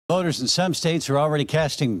Voters in some states are already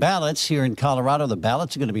casting ballots. Here in Colorado, the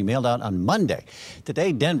ballots are going to be mailed out on Monday.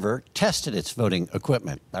 Today, Denver tested its voting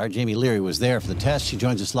equipment. Our Jamie Leary was there for the test. She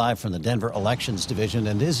joins us live from the Denver Elections Division.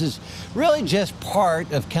 And this is really just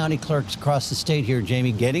part of county clerks across the state here,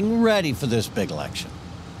 Jamie, getting ready for this big election.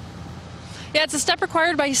 Yeah, it's a step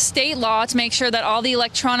required by state law to make sure that all the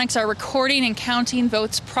electronics are recording and counting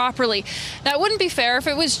votes properly. That wouldn't be fair if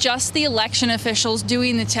it was just the election officials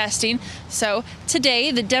doing the testing. So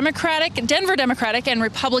today, the Denver Democratic and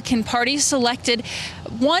Republican parties selected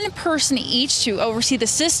one person each to oversee the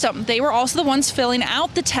system. They were also the ones filling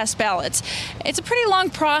out the test ballots. It's a pretty long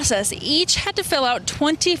process. Each had to fill out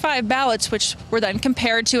 25 ballots, which were then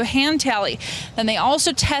compared to a hand tally. Then they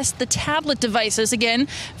also test the tablet devices, again,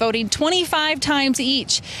 voting 25 times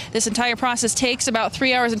each. This entire process takes about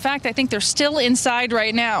 3 hours. In fact, I think they're still inside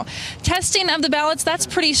right now. Testing of the ballots, that's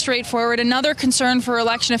pretty straightforward. Another concern for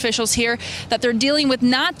election officials here that they're dealing with,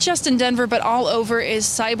 not just in Denver, but all over, is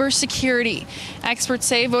cybersecurity. Experts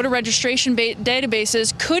say voter registration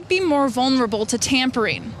databases could be more vulnerable to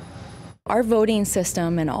tampering. Our voting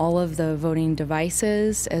system and all of the voting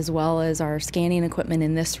devices, as well as our scanning equipment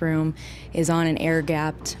in this room, is on an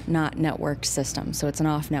air-gapped, not networked system. So it's an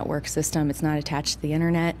off-network system. It's not attached to the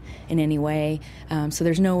internet in any way. So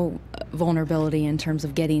there's no vulnerability in terms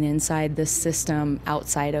of getting inside this system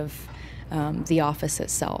outside of the office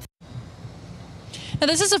itself. Now,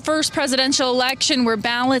 this is the first presidential election where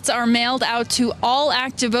ballots are mailed out to all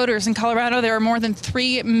active voters. In Colorado, there are more than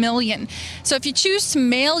 3 million. So if you choose to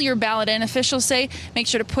mail your ballot in, officials say make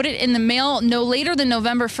sure to put it in the mail no later than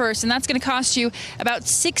November 1st, and that's going to cost you about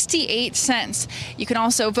 68 cents. You can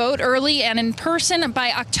also vote early and in person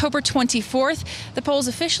by October 24th. The polls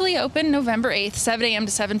officially open November 8th, 7 a.m.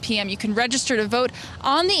 to 7 p.m. You can register to vote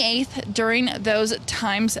on the 8th during those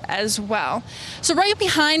times as well. So right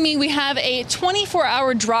behind me, we have a 24-hour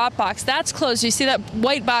drop box. That's closed. You see that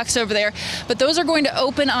white box over there, but those are going to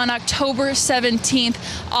open on October 17th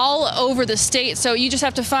all over the state. So you just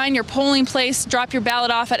have to find your polling place, drop your ballot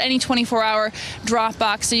off at any 24-hour drop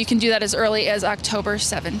box, so you can do that as early as October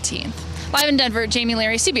 17th. Live in Denver, Jamie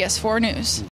Leary, CBS 4 News.